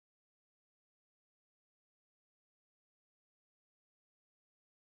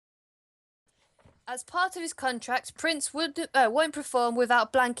As part of his contract, Prince won't perform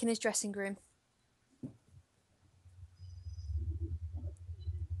without blank in his dressing room.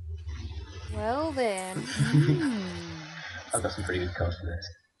 Well then. I've got some pretty good cards for this.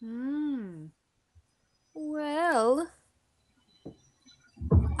 Well,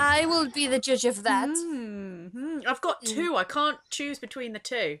 I will be the judge of that. I've got two. I can't choose between the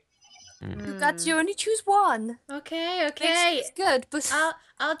two. You only choose one. Okay. It's good, but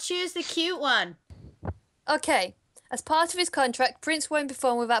I'll choose the cute one. okay. As part of his contract, Prince won't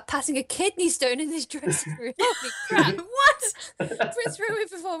perform without passing a kidney stone in his dressing room. Holy crap! What? Prince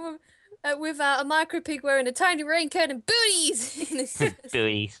won't perform without a micro pig wearing a tiny raincoat and booties in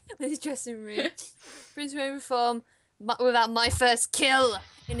his dressing room. Prince won't perform without my first kill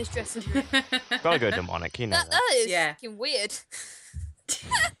in his dressing room. Gotta go demonic, you know that. That is fucking weird.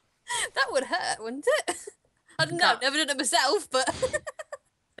 That would hurt, wouldn't it? I don't know. Never done it myself, but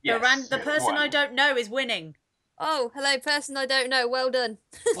The person I don't know is winning. oh, hello, person I don't know. Well done.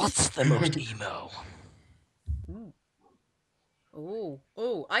 What's the most emo? Oh,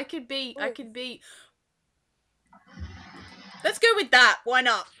 I could be. Let's go with that. Why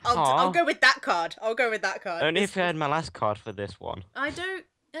not? I'll go with that card. Only if I had my last card for this one. I don't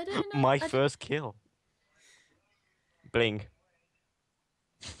know. My first kill. Bling.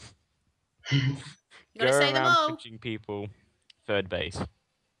 You gotta say them all. Punching people. Third base.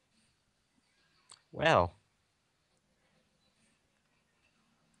 Well.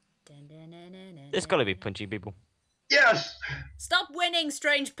 There's gotta be punching people. Yes! Stop winning,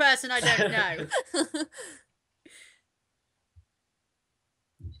 strange person I don't know.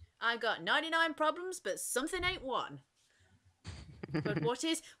 I got 99 problems, but something ain't one. But what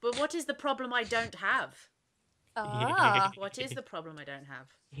is the problem I don't have? Ah. What is the problem I don't have?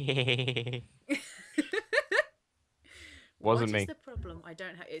 Wasn't What me. is the problem I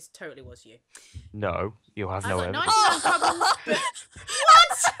don't have? It totally was you. No, you have I no got evidence. 99 problems, but...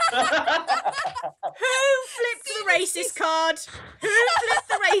 What? Who flipped the racist card? Who flipped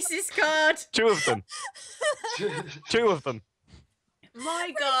the racist card? Two of them. Two of them.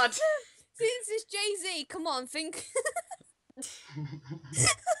 My God. Since it's Jay-Z, come on, think.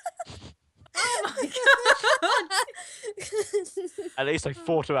 Oh my God. At least I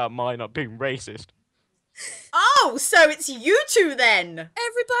thought about mine not being racist. Oh, so it's you two then.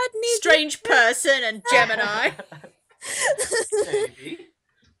 Everybody needs Strange person and Gemini. Maybe.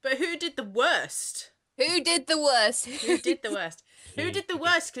 But who did the worst? Who did the worst? Who did the worst? Who did the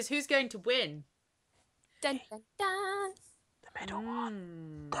worst? Because who's going to win? Dun, dun, dun. The middle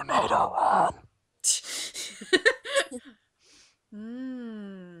one. The middle one.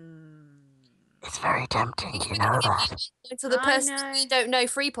 It's very tempting, you know that. So the person I know. you don't know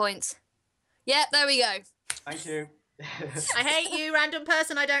 3 points. Yep, there we go. Thank you. I hate you, random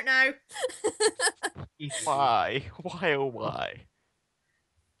person I don't know. Why? Why oh why?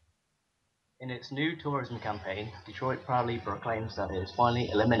 In its new tourism campaign, Detroit proudly proclaims that it has finally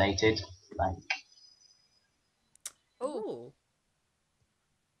eliminated blank. Oh.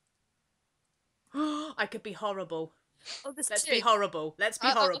 I could be horrible. Oh, there's Let's two. be horrible. Let's be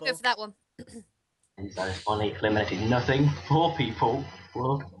I'll horrible. go for that one. And that has finally eliminated nothing, poor people,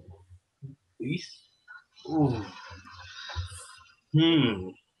 world peace. Ooh.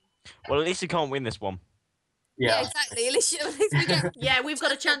 Well, at least you can't win this one. Yeah, exactly. At least we get Yeah, we've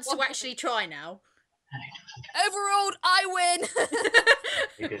got a chance to actually try now. overruled. I win.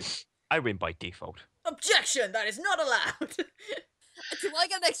 Because I win by default. Objection! That is not allowed. Do I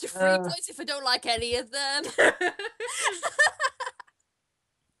get an extra 3 points if I don't like any of them?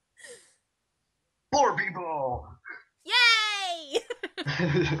 poor people. Yay!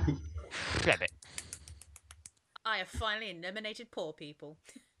 Grab it. I have finally eliminated poor people.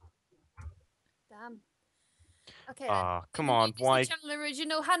 Damn. Okay. Come on, Disney why? Channel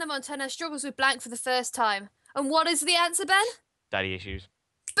original Hannah Montana struggles with blank for the first time. And what is the answer, Ben? Daddy issues.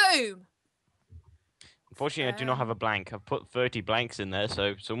 Boom. Unfortunately, I do not have a blank. I've put 30 blanks in there,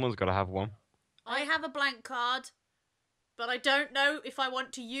 so someone's got to have one. I have a blank card, but I don't know if I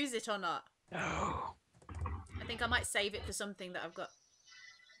want to use it or not. No. I think I might save it for something that I've got.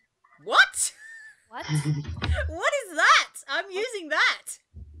 What? What? What is that? I'm using that.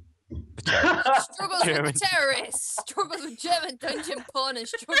 Struggles German. with the terrorists. Struggles with German dungeon porn and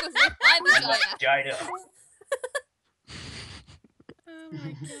struggles with my vagina. Oh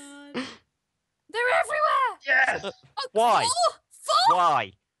my God. They're everywhere. Yes. Oh, Why? Four?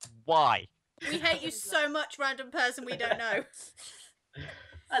 Why? Why? We hate you so much, random person we don't know.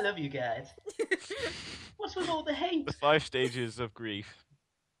 I love you guys. What's with all the hate? The 5 stages of grief.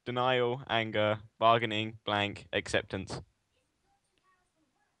 Denial, anger, bargaining, blank, acceptance.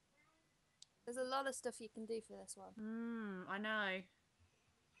 There's a lot of stuff you can do for this one. I know.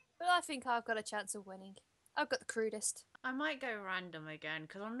 But I think I've got a chance of winning. I've got the crudest. I might go random again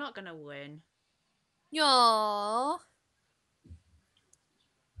because I'm not gonna win. Aww.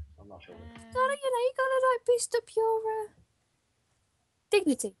 I'm not sure. You gotta like boost up your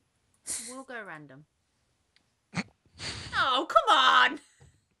dignity. We'll go random. Oh, come on!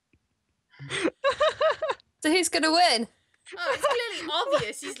 So who's gonna win? Oh, it's clearly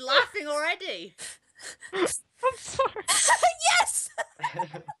obvious. He's laughing already. I'm sorry. Yes! I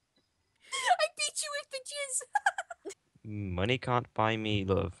beat you with the jizz. Money can't buy me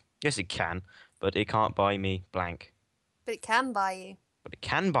love. Yes, it can, but it can't buy me blank. But it can buy you. But it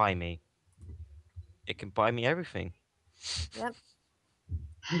can buy me. It can buy me everything. Yep.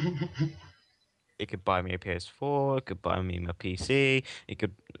 It could buy me a PS4. It could buy me my PC. It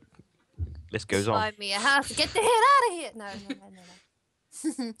could. List goes on. Buy me a house. Get the hell out of here. No.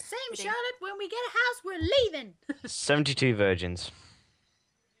 Same, Charlotte. When we get a house, we're leaving. 72 virgins.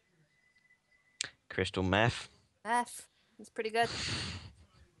 Crystal meth. F. It's pretty good.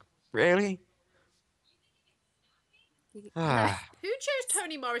 Really? Ah. Who chose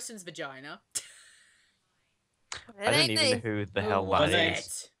Toni Morrison's vagina? I don't even know who the hell was that it?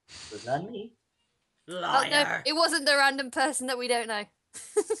 is. Was that me? Liar. No, it wasn't the random person that we don't know.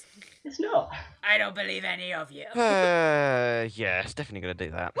 It's not. I don't believe any of you. Yeah, it's definitely gonna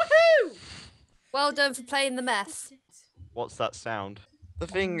do that. Woohoo! Well done for playing the meth. What's that sound? The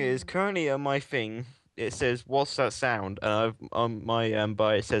thing is, currently on my thing, it says, "What's that sound?" And I've on my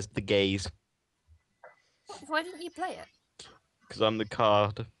bar it says "The Gaze," Why didn't you play it? because I'm the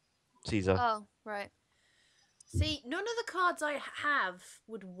card Caesar. Oh, right. See, none of the cards I have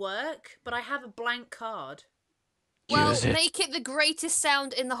would work, but I have a blank card. Well, Use it. make it the greatest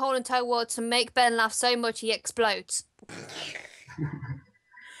sound in the whole entire world to make Ben laugh so much he explodes.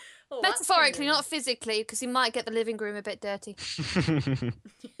 Oh, that's Metaphorically, gonna- not physically, because he might get the living room a bit dirty.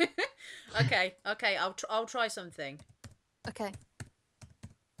 Okay, I'll try something. Okay.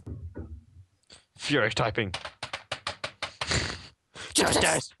 Furious typing.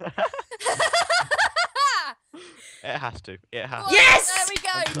 Justice. It has to. It has. Well, Yes! There we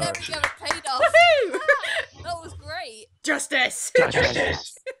go. There we go. It paid off. Woohoo! That was great. Justice!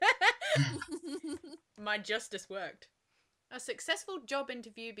 Justice! My justice worked. A successful job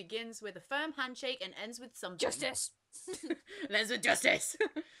interview begins with a firm handshake and ends with something. Justice. And ends with justice.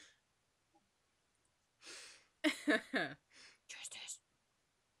 Justice.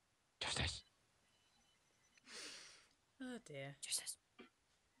 Justice. Oh dear. Justice.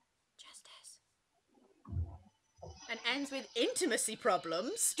 Justice. And ends with intimacy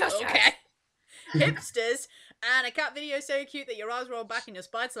problems. Justice. Okay. Hipsters and a cat video so cute that your eyes roll back and your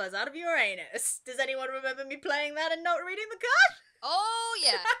spine slides out of your anus. Does anyone remember me playing that and not reading the card? Oh,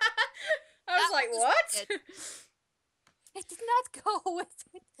 yeah. I was That like, was what? weird. It did not go with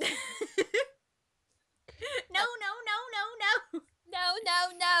it. No.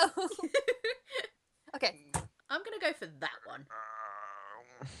 No. Okay. I'm gonna go for that one.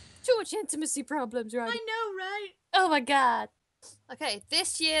 Too much intimacy problems, right? I know, right? Oh my god. Okay,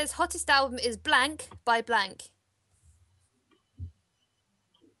 this year's hottest album is Blank by Blank.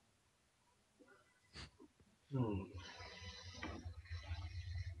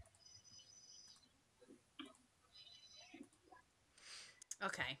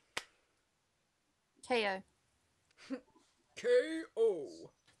 Okay. KO. K.O.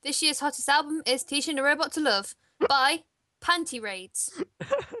 This year's hottest album is Teaching a Robot to Love by Panty Raids.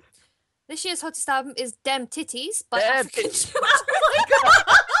 This year's hottest album is Dem Titties by Dem African Titties. Oh my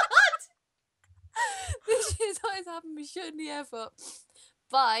god! This year's hottest album is Shut the F Up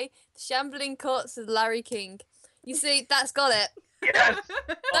by The Shambling Courts of Larry King. You see, that's got it. Yes!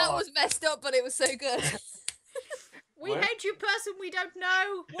 That was messed up, but it was so good. We What? hate you, person we don't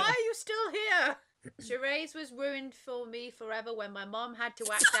know. Why are you still here? Charades was ruined for me forever when my mom had to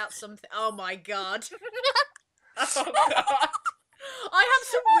act out something. Oh my god. Oh god. I have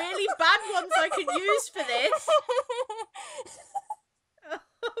some really bad ones I could use for this.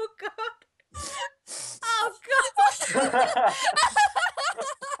 Oh god. Oh god.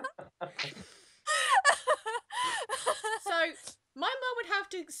 So, my mum would have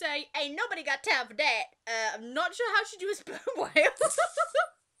to say, "Ain't nobody got time for that." I'm not sure how she'd do a sperm whale.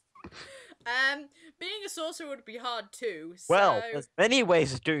 Being a sorcerer would be hard too. So... Well, there's many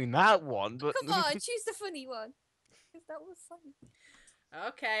ways of doing that one, but Come on, choose the funny one. 'Cause that was funny.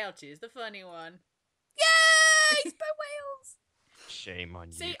 Okay, I'll choose the funny one. Yay! Sperm whales! shame on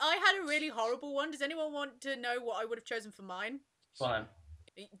you. See, I had a really horrible one. Does anyone want to know what I would have chosen for mine? Fine.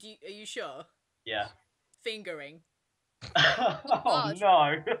 Are you sure? Yeah. Fingering. Oh God.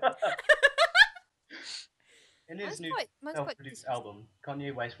 no. In his new mine's quite self-produced album,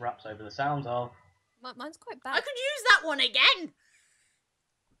 Kanye West raps over the sounds of, mine's quite I bad. could use that one again.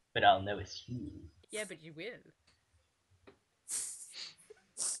 but I'll know it's smooth. Yeah, but you will.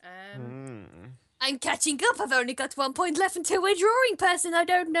 I'm catching up. I've only got 1 point left until we're drawing person. I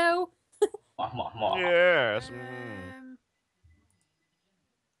don't know. Yes.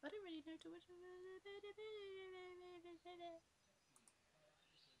 I don't really know too much.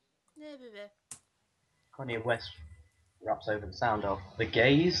 Kanye West raps over the sound of the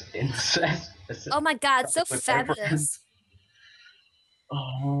gays, incest. Oh my god, so with fabulous.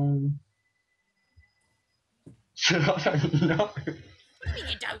 No. What do you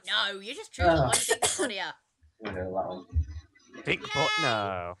mean you don't know? You just choose the one you think is funnier. Big bot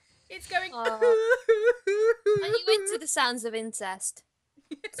no. It's going. Are you into the sounds of incest?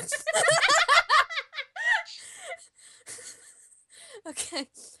 Okay,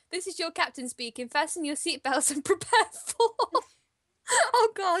 this is your captain speaking. Fasten your seatbelts and prepare for.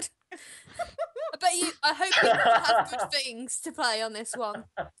 Oh God! I hope you have good things to play on this one.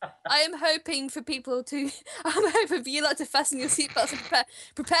 I am hoping for people to. I'm hoping for you lot to fasten your seatbelts and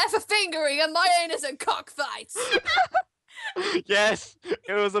prepare for fingering and my anus and cockfights. Yes,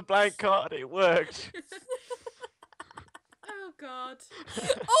 it was a blank card. It worked. Oh God!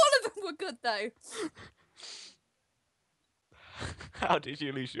 All of them were good though. How did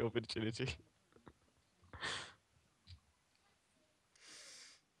you lose your virginity?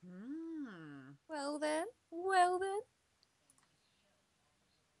 Well then. Well then.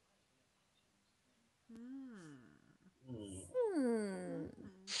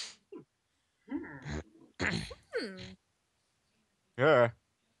 Yeah.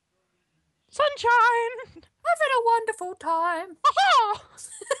 Sunshine. Having a wonderful time.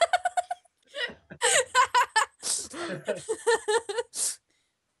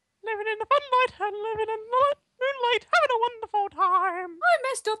 Living in the funlight and living in the moonlight, having a wonderful time. I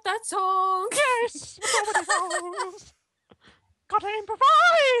messed up that song. Yes, but nobody knows. Gotta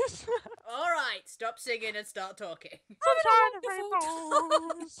improvise. All right, stop singing and start talking. Sunshine and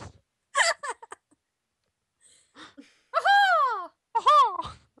rainbows. Aha!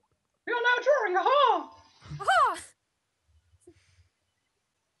 Aha! You're now drawing a ha! Aha!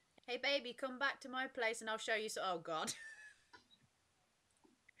 Hey baby, come back to my place and I'll show you. Oh God.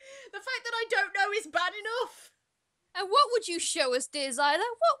 The fact that I don't know is bad enough. And what would you show us, dear Xyla?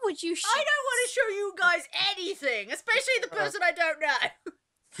 What would you show? I don't want to show you guys anything, especially the person I don't know.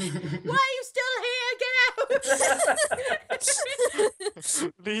 Why are you still here? Get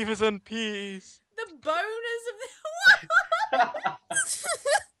out! Leave us in peace. The bonus of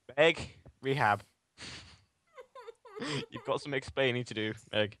the... Meg, rehab. You've got some explaining to do,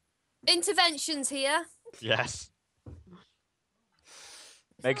 Meg. Interventions here. Yes.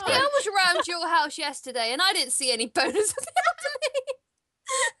 Meg's I dead. was around your house yesterday and I didn't see any bonus of the elderly.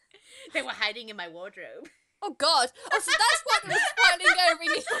 They were hiding in my wardrobe. Oh God! Oh, so that's what was swirling over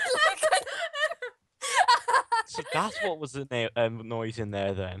you. So that's what was the noise in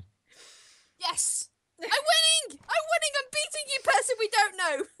there then. Yes, I'm winning! I'm winning! I'm beating you, person we don't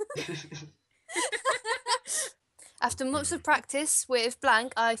know. After months of practice with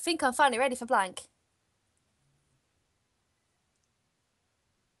blank, I think I'm finally ready for blank.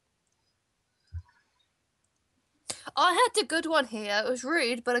 I had a good one here. It was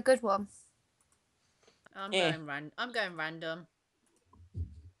rude, but a good one. I'm going random.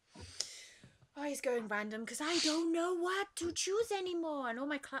 Oh, he's going random because I don't know what to choose anymore. And all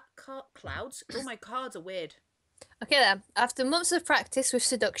my all my cards are weird. Okay then. After months of practice with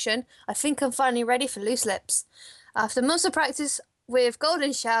seduction, I think I'm finally ready for loose lips. After months of practice with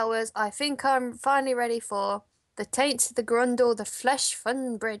golden showers, I think I'm finally ready for the taint, the grundle, the fleshy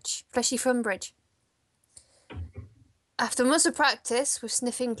fun bridge. After months of practice with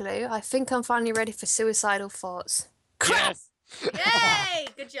sniffing glue, I think I'm finally ready for suicidal thoughts. Yes. Yay!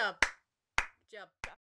 Good job. Good job.